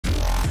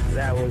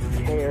That was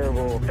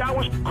terrible. That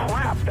was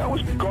crap. That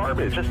was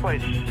garbage. This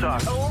place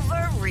sucks.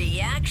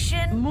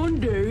 Overreaction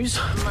Mondays.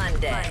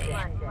 Monday.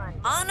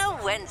 On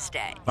a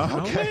Wednesday.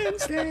 Okay.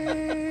 It's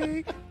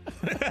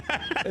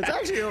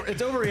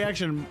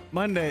Overreaction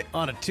Monday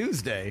on a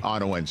Tuesday.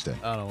 On a Wednesday.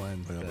 On a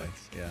Wednesday.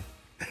 Yeah.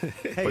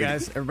 Hey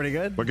guys, everybody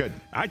good? We're good.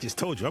 I just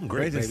told you I'm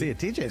great. Great to see you.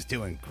 TJ's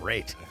doing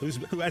great.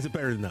 Who has it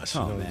better than us?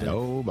 Oh, man.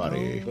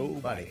 Nobody.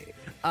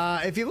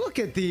 If you look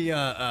at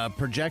the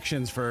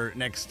projections for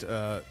next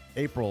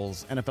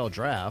April's NFL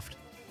draft,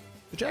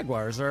 the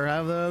Jaguars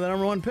have the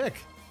number one pick.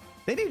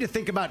 They need to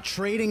think about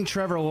trading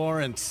Trevor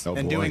Lawrence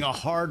and doing a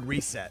hard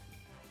reset.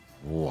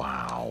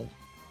 Wow.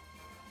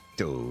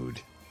 Dude.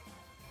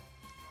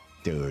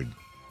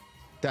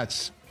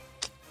 That's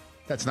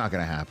not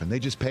going to happen. They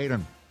just paid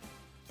him.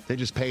 They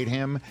just paid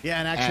him. Yeah,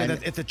 and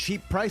actually, it's a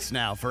cheap price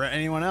now for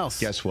anyone else.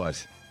 Guess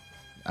what?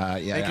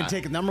 They can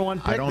take the number one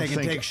pick. They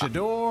can take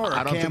Shador or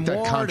I don't Cam think that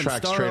Ward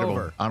contract's and start tradable.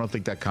 over. I don't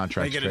think that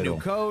contract's tradable. They get a new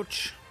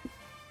coach,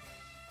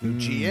 new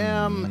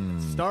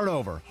GM, start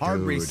over,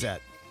 hard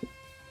reset.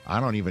 I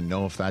don't even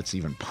know if that's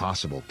even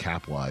possible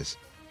cap-wise.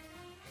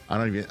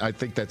 I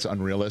think that's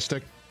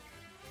unrealistic.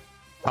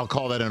 I'll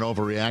call that an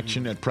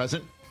overreaction at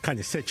present. Kind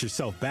of set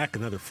yourself back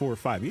another 4 or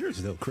 5 years,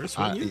 though, Chris.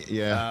 Wouldn't you?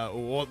 Yeah.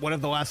 What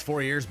have the last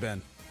 4 years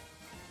been?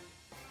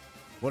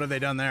 What have they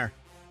done there?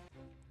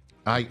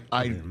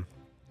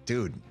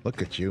 Dude,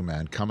 look at you,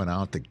 man, coming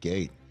out the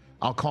gate.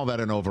 I'll call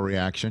that an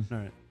overreaction. All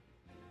right.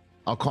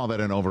 I'll call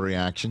that an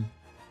overreaction.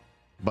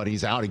 But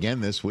he's out again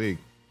this week.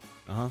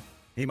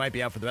 He might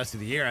be out for the rest of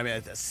the year. I mean,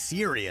 it's a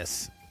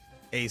serious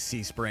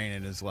AC sprain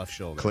in his left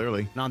shoulder.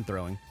 Clearly.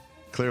 Non-throwing.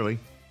 Clearly.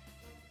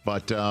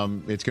 But it's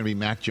going to be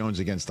Mac Jones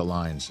against the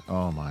Lions.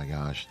 Oh, my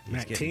gosh.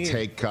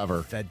 Take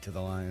cover. Fed to the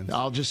Lions.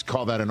 I'll just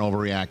call that an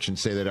overreaction.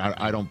 Say that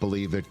I don't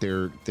believe that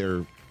they're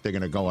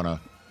going to go on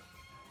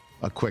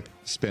a quick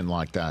spin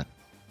like that.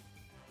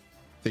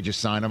 They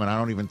just sign him, and I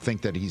don't even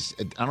think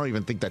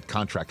that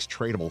contract's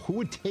tradable. Who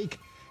would take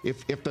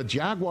if the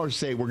Jaguars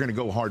say we're going to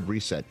go hard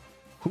reset?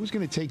 Who's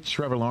going to take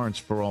Trevor Lawrence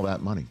for all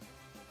that money?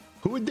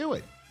 Who would do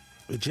it?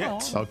 The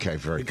Jets. Okay,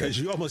 very good. Because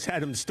you almost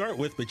had him to start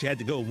with, but you had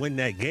to go win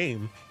that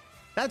game.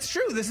 That's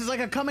true. This is like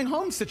a coming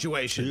home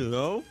situation. You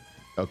know?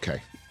 Okay.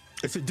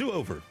 It's a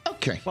do-over.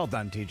 Okay. Well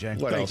done,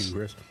 TJ. What Thank else? you,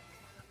 Chris.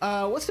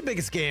 What's the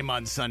biggest game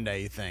on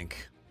Sunday, you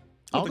think?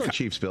 I'll go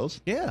Chiefs Bills.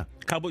 Yeah.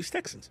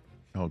 Cowboys-Texans.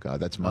 Oh, God,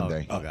 that's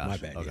Monday. Oh, gosh. My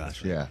bad. Oh,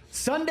 gosh. Yeah.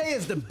 Sunday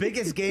is the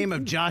biggest game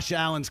of Josh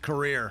Allen's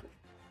career.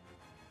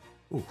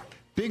 Ooh.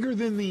 Bigger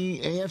than the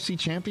AFC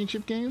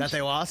Championship games? That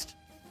they lost?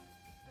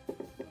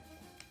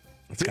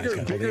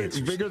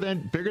 Bigger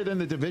than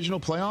the divisional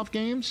playoff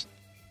games?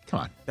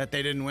 Come on. That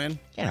they didn't win?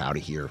 Get out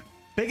of here.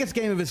 Biggest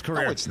game of his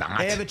career. No, it's not.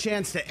 They have a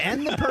chance to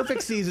end the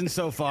perfect season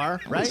so far,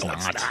 right? it's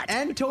not.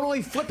 And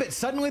totally flip it.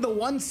 Suddenly the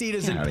one seed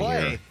is Get in out of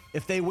play here.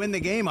 if they win the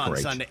game on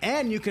Great. Sunday.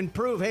 And you can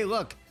prove, hey,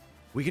 look,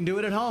 we can do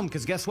it at home.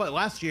 Because guess what?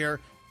 Last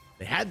year,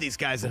 they had these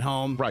guys at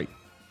home. Right.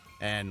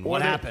 And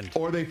what happened?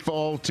 Or they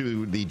fall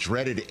to the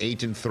dreaded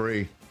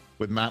 8-3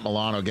 with Matt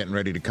Milano getting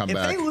ready to come If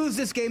back. they lose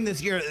this game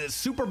this year,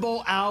 Super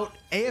Bowl out,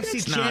 AFC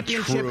It's not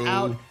Championship true.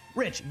 out.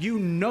 Rich, you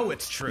know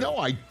it's true. No,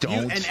 I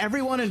don't. And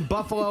everyone in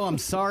Buffalo, I'm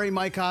sorry,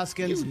 Mike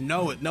Hoskins,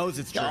 knows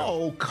it's true.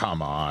 Oh,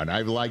 come on.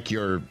 I like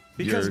your...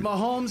 Because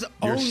Mahomes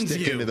owns you're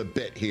sticking you. to the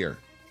bit here.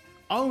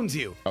 Owns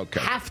you. Okay.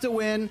 Have to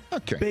win.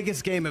 Okay.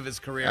 Biggest game of his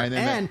career. And And,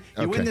 then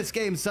you win okay. this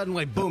game,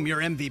 suddenly, boom,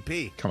 you're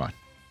MVP. Come on.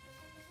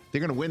 They're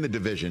going to win the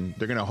division.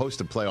 They're going to host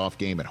a playoff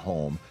game at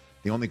home.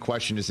 The only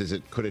question is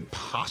could it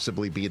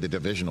possibly be the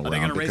divisional round? Are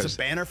they going to raise a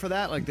banner for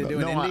that like they do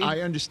in Indy? No,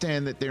 I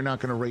understand that they're not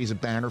going to raise a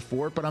banner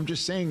for it, but I'm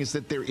just saying is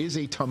that there is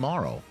a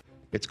tomorrow.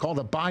 It's called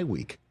a bye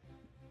week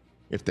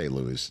if they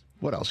lose.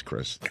 What else,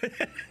 Chris?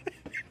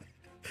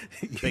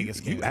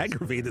 Biggest game. You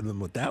aggravated them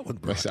with that one,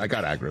 bro. I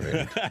got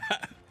aggravated.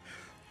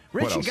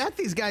 Rich, What you else? got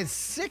these guys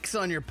 6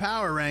 on your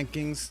power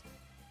rankings.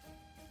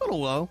 A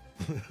little low.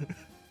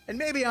 And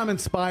maybe I'm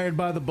inspired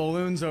by the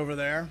balloons over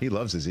there. He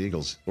loves his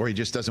Eagles, or he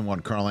just doesn't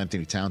want Carl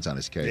Anthony Towns on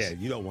his case. Yeah,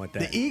 you don't want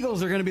that. The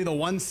Eagles are going to be the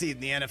 1 seed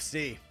in the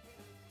NFC.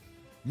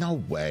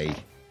 No way.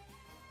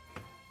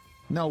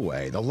 No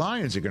way. The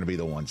Lions are going to be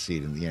the 1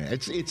 seed in the end.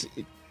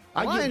 The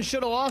Lions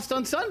should have lost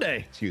on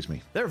Sunday. Excuse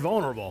me. They're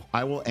vulnerable.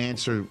 I will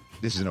answer.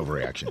 This is an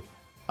overreaction.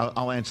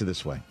 I'll answer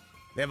this way.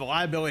 They have a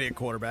liability at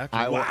quarterback.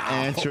 I will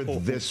answer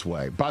this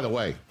way. By the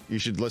way, you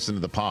should listen to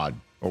the pod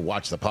or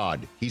watch the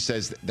pod. He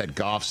says that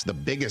Goff's the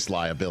biggest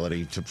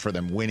liability for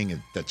them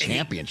winning the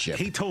championship.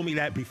 He told me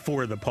that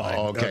before the pod.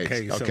 Oh,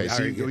 okay.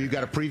 So you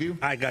got a preview?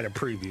 I got a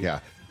preview. Yeah.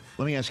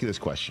 Let me ask you this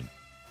question.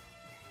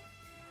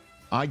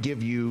 I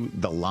give you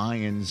the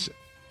Lions.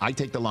 I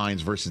take the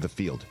Lions versus the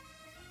field.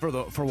 For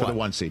what? For the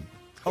 1 seed.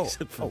 Oh,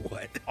 for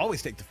what?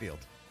 Always take the field.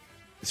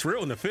 It's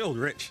real in the field,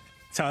 Rich.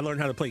 That's how I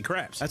learned how to play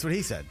craps. That's what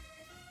he said.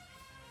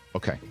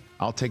 Okay.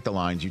 I'll take the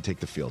Lions. You take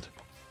the field.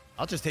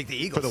 I'll just take the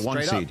Eagles For the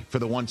 1 straight seed. up. For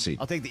the 1 seed.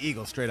 I'll take the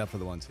Eagles straight up for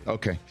the 1 seed.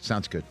 Okay.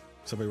 Sounds good.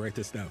 Somebody write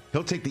this down.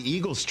 He'll take the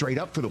Eagles straight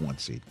up for the 1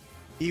 seed.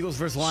 Eagles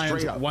versus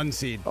Lions, Straight up. 1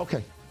 seed.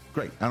 Okay.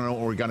 Great. I don't know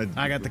what we're going to...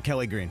 I got the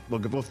Kelly Green.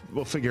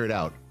 We'll figure it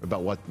out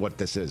about what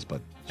this is,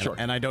 but sure.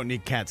 And I don't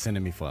need Kat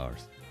sending me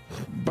flowers.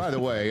 By the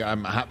way,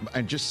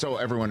 and just so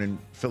everyone in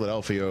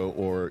Philadelphia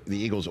or the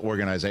Eagles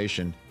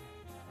organization,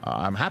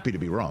 I'm happy to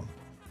be wrong.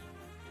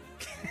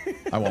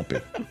 I won't be.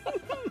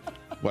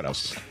 What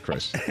else,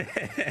 Chris?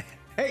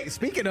 Hey,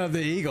 speaking of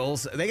the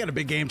Eagles, they got a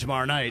big game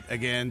tomorrow night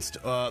against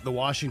the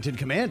Washington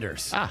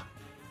Commanders.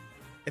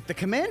 If the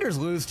Commanders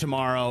lose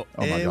tomorrow,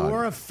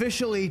 we're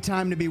officially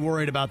time to be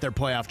worried about their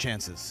playoff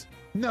chances.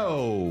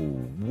 No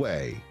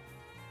way.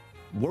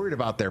 Worried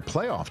about their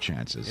playoff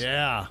chances?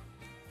 Yeah.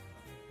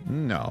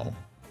 No,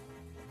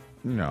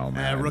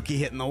 man. Rookie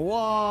hitting the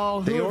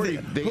wall. Who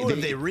have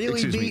they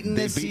really beaten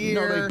this year?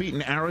 No, they've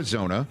beaten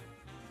Arizona.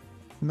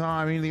 No,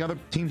 I mean, the other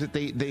teams that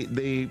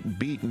they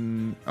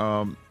beaten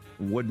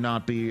would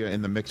not be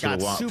in the mix for their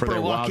wild card. Super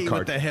lucky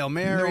with the Hail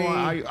Mary.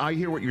 No, I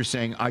hear what you're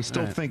saying. I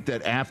still think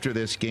that after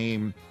this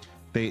game,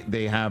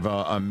 they have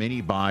a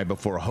mini bye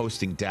before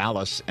hosting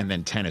Dallas and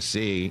then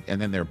Tennessee, and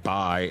then they're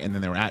bye, and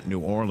then they're at New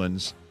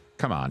Orleans.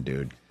 Come on,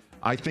 dude.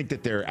 I think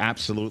that they're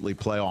absolutely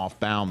playoff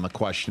bound. The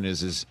question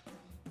is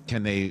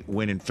can they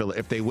win in Philadelphia?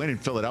 If they win in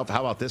Philadelphia,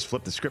 how about this?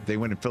 Flip the script. They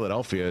win in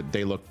Philadelphia.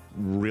 They look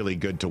really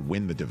good to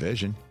win the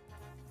division.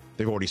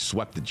 They've already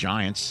swept the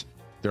Giants.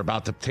 They're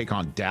about to take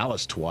on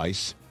Dallas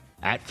twice.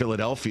 At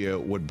Philadelphia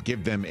would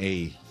give them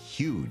a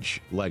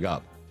huge leg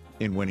up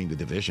in winning the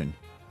division.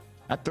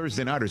 That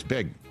Thursday night is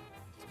big.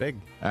 It's big.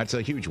 That's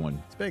a huge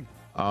one. It's big.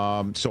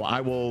 So I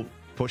will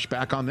push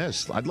back on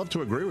this. I'd love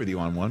to agree with you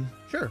on one.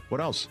 Sure.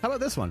 What else? How about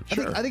this one?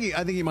 Sure. I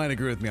think you might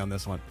agree with me on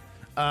this one.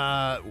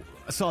 I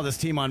saw this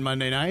team on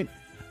Monday night.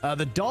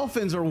 The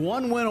Dolphins are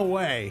one win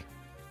away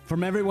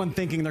from everyone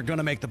thinking they're going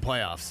to make the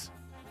playoffs.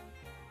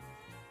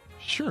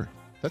 Sure.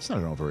 That's not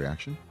an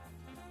overreaction.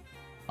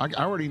 I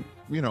already,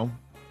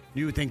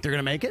 You think they're going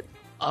to make it?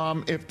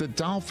 If the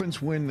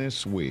Dolphins win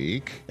this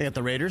week... They got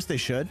the Raiders. They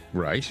should.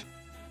 Right.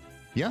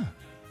 Yeah.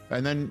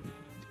 And then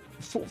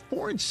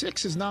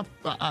 4-6 is not...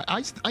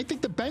 I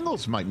think the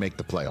Bengals might make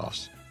the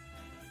playoffs.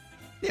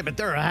 Yeah, but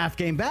they're a half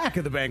game back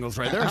of the Bengals,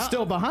 right? They're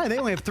still behind. They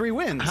only have 3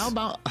 wins. How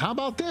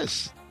about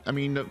this? I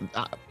mean,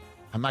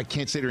 I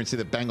can't sit here and say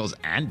the Bengals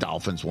and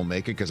Dolphins will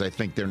make it because I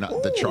think they're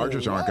not. The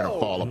Chargers aren't going to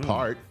fall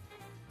apart.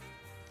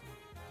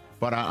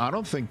 But I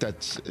don't think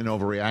that's an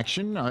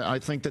overreaction. I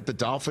think that the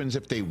Dolphins,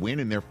 if they win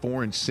and they're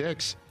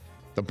 4-6,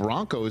 the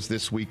Broncos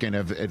this weekend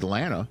have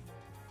Atlanta.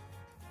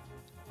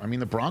 I mean,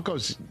 the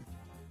Broncos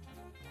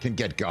can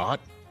get got.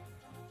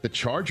 The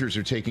Chargers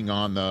are taking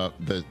on the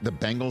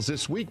Bengals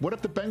this week. What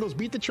if the Bengals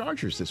beat the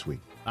Chargers this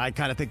week? I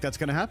kind of think that's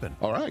going to happen.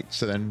 All right.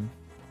 So then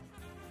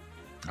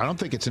I don't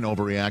think it's an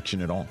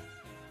overreaction at all.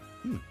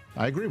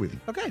 I agree with you.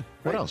 Okay.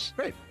 What else?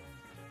 Great.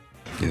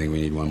 You think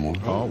we need one more?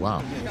 Oh, wow.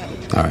 All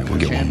right, we'll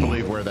get one more. Can't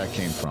believe where that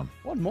came from.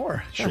 One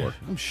more. Sure.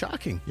 I'm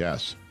shocking.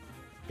 Yes.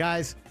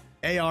 Guys,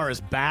 AR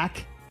is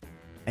back,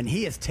 and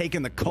he has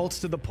taken the Colts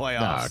to the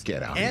playoffs. Nah,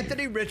 get out.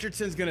 Anthony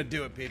Richardson's going to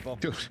do it, people.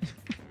 Dude.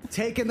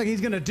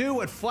 He's going to do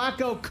what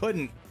Flacco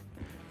couldn't.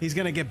 He's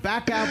going to get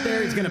back out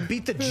there. He's going to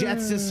beat the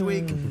Jets this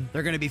week.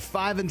 They're going to be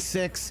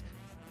 5-6,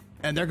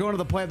 and they're going to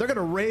the play. They're going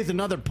to raise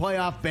another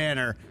playoff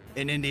banner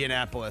in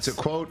Indianapolis. To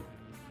quote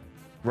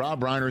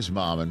Rob Reiner's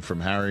mom and from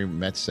Harry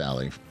Met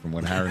Sally, from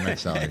when Harry met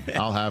Sally,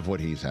 I'll have what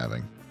he's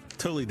having.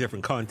 Totally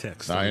different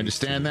context. I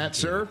understand that,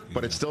 sir,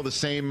 but it's still the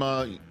same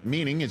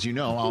meaning, as you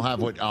know. I'll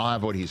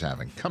have what he's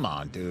having. Come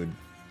on, dude.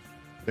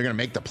 They're going to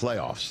make the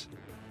playoffs.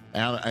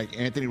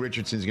 Anthony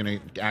Richardson's going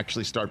to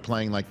actually start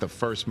playing like the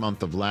first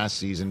month of last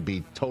season,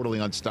 be totally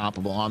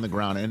unstoppable on the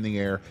ground, in the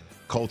air.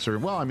 Colts are,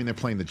 they're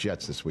playing the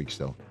Jets this week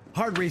still.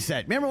 Hard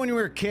reset. Remember when you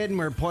were a kid and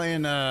we were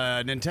playing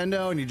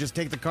Nintendo and you just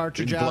take the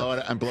cartridge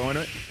out? I'm blowing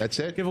it. That's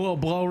it? Give a little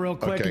blow real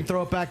quick and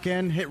throw it back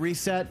in. Hit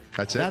reset.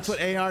 That's it? That's what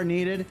AR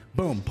needed.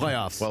 Boom.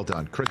 Playoffs. Well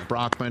done. Chris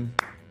Brockman.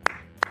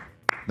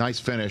 Nice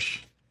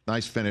finish.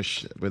 Nice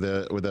finish with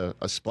a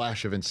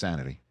splash of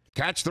insanity.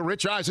 Catch the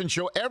Rich Eisen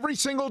Show every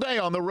single day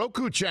on the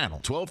Roku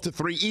Channel, 12 to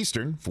 3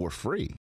 Eastern, for free.